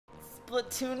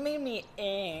Splatoon made me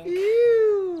ink.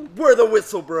 Ew. We're the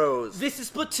Whistle Bros. This is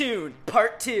Splatoon,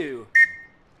 Part 2.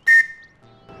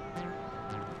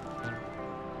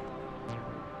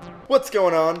 What's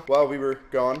going on? While we were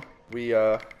gone, we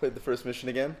played the first mission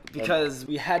again. Because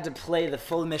we had to play the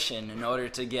full mission in order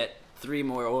to get 3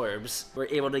 more orbs. We're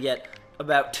able to get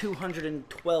about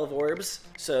 212 orbs,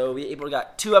 so we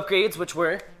got 2 upgrades, which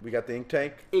were... We got the ink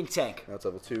tank. Ink tank. That's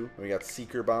level 2. And we got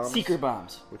seeker bombs. Seeker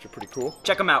bombs. Which are pretty cool.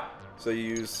 Check them out. So you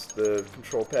use the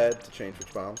control pad to change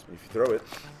which bombs. If you throw it,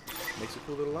 it makes a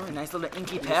cool little line. A nice little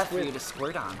inky path for you to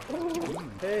squirt on.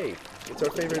 Hey, it's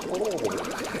our favorite.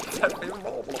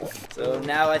 So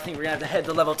now I think we're gonna have to head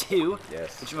to level 2.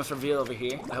 Yes. Which you must reveal over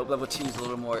here. I hope level 2 is a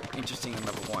little more interesting than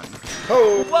level 1.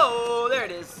 Oh! Whoa, there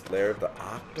it is. Lair of the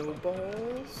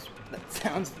Octoballs. That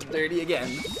sounds dirty again.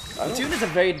 Splatoon is a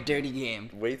very dirty game.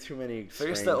 Way too many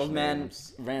First the old man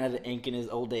names. ran out of ink in his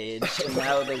old age, and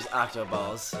now there's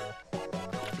Octoballs.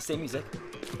 Same music.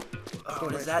 Oh,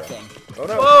 what is that thing? Oh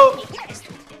no! Whoa!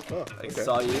 Oh, I okay.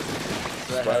 saw you.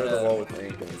 So I Splatter had, the wall with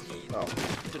ink and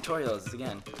tutorials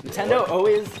again. Nintendo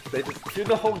always, through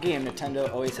the whole game,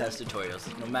 Nintendo always has tutorials,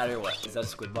 no matter what. Is that a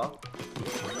squid ball?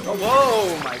 Oh,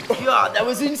 whoa, my god, that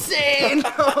was insane!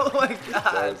 Oh my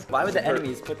god. Why would the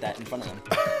enemies put that in front of them?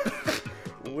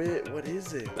 What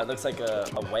is it? That looks like a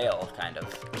whale, kind of.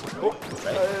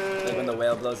 Right? Like when the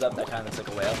whale blows up, that kind of looks like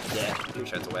a whale. Yeah, pretty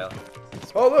sure it's a whale.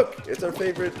 Oh look, it's our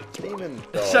favorite demon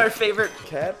dog. It's our favorite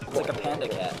cat. It's like a panda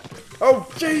cat. Oh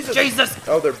Jesus! Jesus!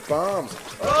 Oh, they're bombs.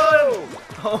 Oh!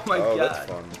 Oh my god. Oh, that's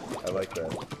fun. I like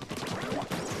that.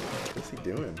 What's he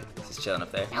doing? He's just chilling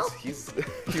up there. He was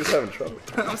having trouble.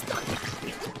 I'm stuck.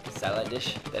 Satellite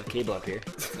dish. They have cable up here.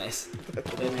 It's nice.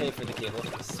 They pay for the cable.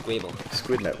 Squable.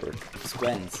 Squid Network.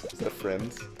 Squens. Is that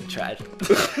Friends? Tried.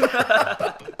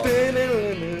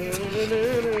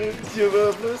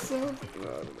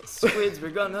 Squids, we're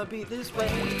gonna be this way.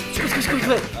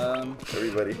 Squid.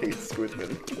 Everybody hates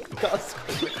Squidman.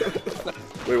 Squid.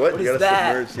 Wait, what? What You is gotta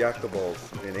that? submerge the octoballs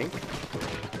in ink?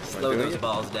 Slow those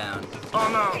balls down. Oh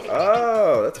no!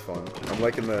 Oh, that's fun. I'm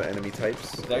liking the enemy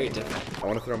types. Very different. I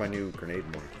want to throw my new grenade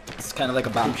more. It's kind of like a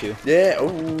bomb shoe. Yeah,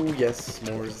 oh yes,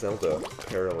 more Zelda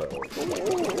parallel.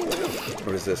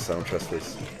 What is this? I don't trust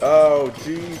this. Oh,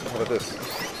 geez. How about this?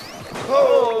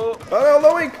 Oh! Oh no,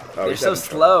 low ink! Oh, You're he's so having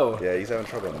slow. trouble. Yeah, he's having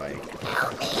trouble, Mike.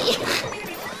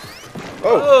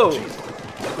 Oh!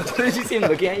 Jeez. Did you see him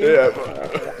looking at you? Yeah.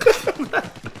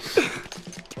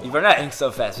 You run out of ink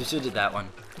so fast. We should have did that one.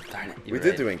 Darn it. We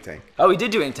did do ink tank. Oh, we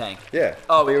did do ink tank. Yeah.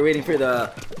 Oh, we were waiting for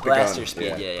the blaster gun,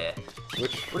 speed. yeah. Yeah.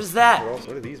 What is that? What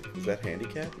are these? Is that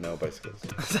handicap? No, bicycles.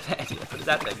 What is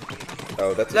that thing?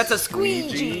 Oh, that's a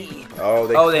squeegee. Oh,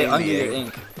 they They clean undo the your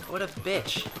ink. What a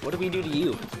bitch. What did we do to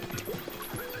you?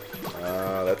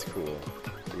 Ah, that's cool.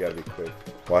 You gotta be quick.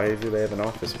 Why do they have an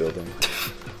office building?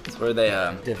 It's where they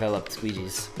developed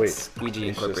squeegees. Wait, Squeegee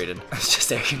it's Incorporated. It's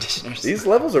just air conditioners. These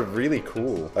levels are really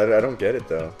cool. I don't get it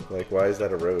though. Like, why is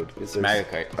that a road? Is there... Mario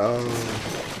Kart. Oh.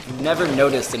 Never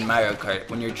noticed in Mario Kart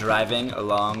when you're driving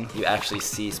along, you actually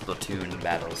see Splatoon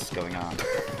battles going on.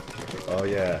 Oh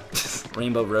yeah.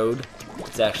 Rainbow Road.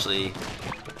 It's actually,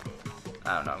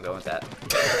 I don't know. I'm going with that.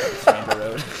 It's Rainbow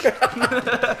Road.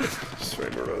 Just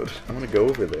Rainbow Road. I want to go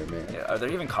over there, man. Yeah, are there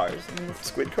even cars in this?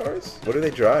 Squid cars? What do they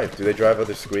drive? Do they drive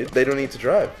other squid? They don't need to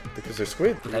drive because they're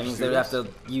squid. That means they would have to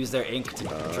use their ink to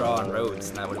draw on roads,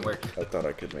 and that wouldn't work. I thought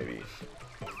I could maybe.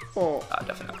 Oh,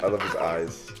 Definitely I love his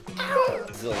eyes.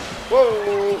 not.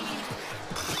 Whoa!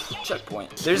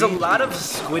 Checkpoint. There's a lot of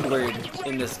Squidward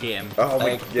in this game. Oh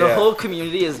my- like, yeah. The whole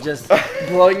community is just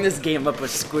blowing this game up with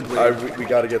Squidward. We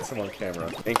gotta get some on camera.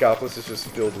 Inkopolis is just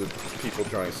filled with people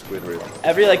drawing Squidward.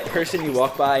 Every person you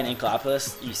walk by in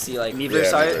Inkopolis, you see Neither Yeah,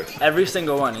 side. Neither. Every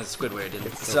single one is Squidward in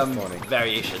so some funny.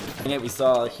 variation. And yet we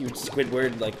saw a huge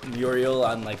Squidward mural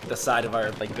on the side of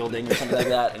our building or something like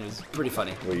that, and it was pretty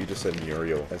funny. Well, you just said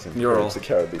Muriel, as in Mural. It's a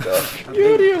cowardly dog.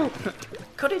 Muriel!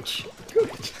 Cottage.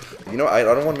 You know, I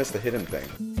don't want to miss the hidden thing.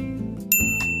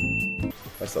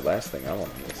 That's the last thing I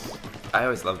want to miss. I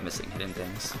always love missing hidden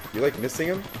things. You like missing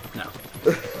them? No.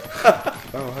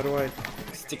 Oh, how do I...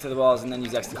 Stick to the walls and then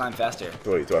use X to climb faster.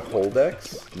 Wait, do I hold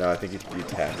X? No, I think you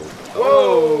tap it.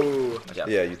 Whoa! Watch out.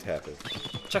 Yeah, you tap it.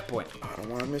 Checkpoint. I don't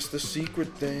want to miss the secret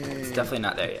thing. It's definitely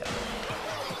not there yet.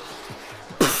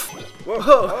 Whoa!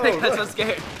 Whoa! I got so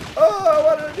scared. Oh,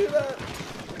 why did I do that?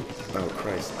 Oh,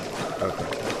 Christ.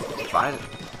 Okay. Fine.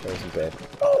 That wasn't bad.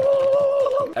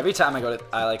 Every time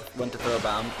I went to throw a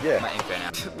bomb, Yeah. my ink ran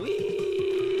out.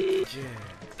 Whee! Yeah.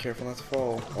 Careful not to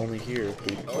fall. Only here.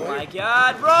 Oh my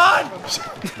god, run!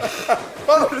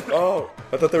 Oh!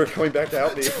 I thought they were coming back to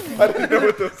help me. I didn't know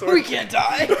what those were. We can't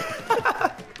die!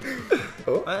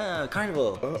 Oh.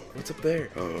 Carnival. Oh, what's up there?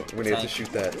 Oh, we need to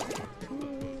shoot that.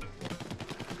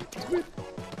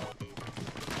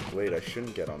 Wait, I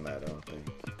shouldn't get on that, I don't think.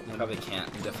 You probably can't.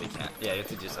 You definitely can't. Yeah, you have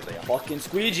to do something else. Fucking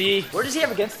squeegee. What does he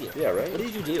have against you? Yeah, right? What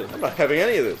did you do? I'm not having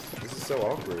any of this. This is so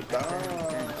awkward.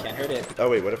 Can't hurt it. Oh,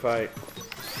 wait, what if I...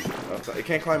 Oh, it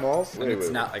can't climb walls? And it's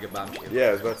not like a bomb shield. Yeah,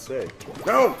 I was about to say.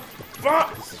 No!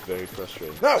 Fuck! This is very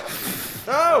frustrating. No!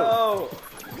 No! Oh!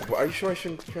 Well, are you sure I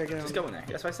shouldn't try again? Just go in there.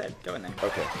 That's what I said. Go in there.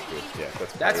 Okay, good. Yeah,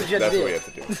 that's what you have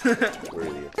to do. That's what we have to do. We're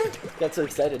idiots. Got so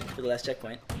excited for the last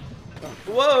checkpoint. Oh.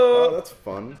 Whoa! Oh, that's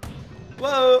fun.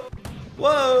 Whoa!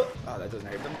 Whoa! Oh, that doesn't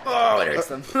hurt them. Oh, it hurts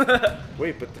them.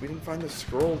 Wait, but we didn't find the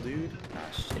scroll, dude. Ah,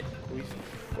 shit. We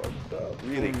fucked up.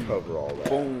 Really cover all that.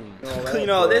 Boom. All Clean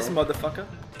that, all bro. this, motherfucker.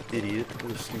 Idiot.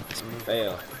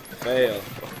 Fail. Fail.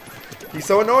 He's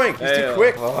so annoying. He's too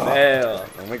quick. Oh. Fail.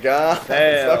 Oh my god.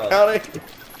 Fail. Stop counting.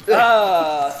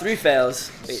 Ah, 3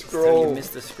 fails. Wait, Scroll. so you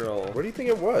missed the scroll. What do you think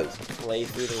it was? Play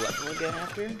through the level again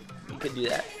after? You could do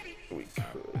that. We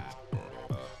could.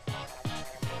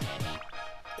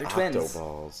 They're twins.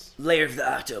 Octoballs. Layer of the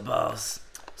Octoballs.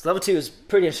 So level 2 is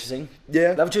pretty interesting. Yeah.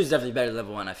 Level 2 is definitely better than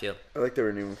level 1, I feel. I like there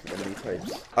were new enemy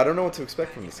types. I don't know what to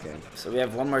expect from this game. So we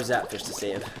have one more Zapfish to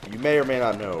save. You may or may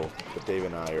not know, but Dave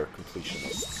and I are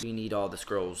completionists. We need all the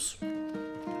scrolls.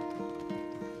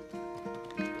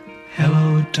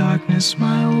 Hello, darkness,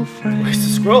 my old friend. Where's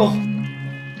the scroll?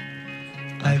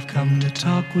 I've come to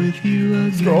talk with you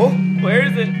again. Scroll? Where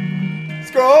is it?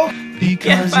 Scroll!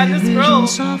 Because find a the scroll. vision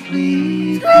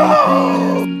softly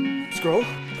Scroll! Scroll?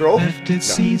 Scroll? left its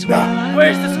seeds while I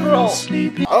Where's the scroll? was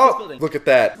sleeping. Oh! Look at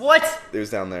that. What? It was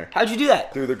down there. How'd you do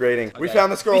that? Through the grating. We Okay.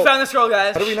 found the scroll. We found the scroll,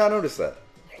 guys. How did we not notice that?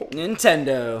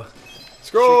 Nintendo.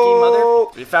 Scroll! Tricky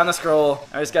mother. We found the scroll.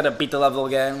 I just gotta beat the level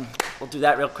again. We'll do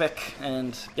that real quick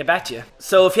and get back to you.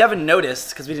 So if you haven't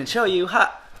noticed, because we didn't show you,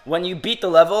 when you beat the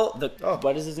level,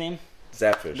 what is his name?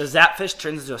 Zapfish. The Zapfish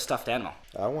turns into a stuffed animal.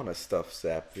 I want a stuffed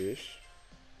Zapfish.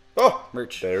 Oh!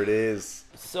 Merch. There it is.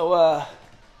 So,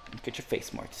 get your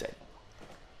face more excited.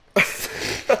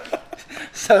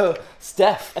 So,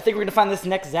 Steph, I think we're gonna find this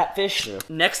next Zapfish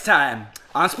next time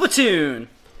on Splatoon.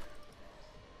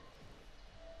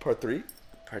 Part 3?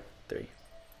 Part 3.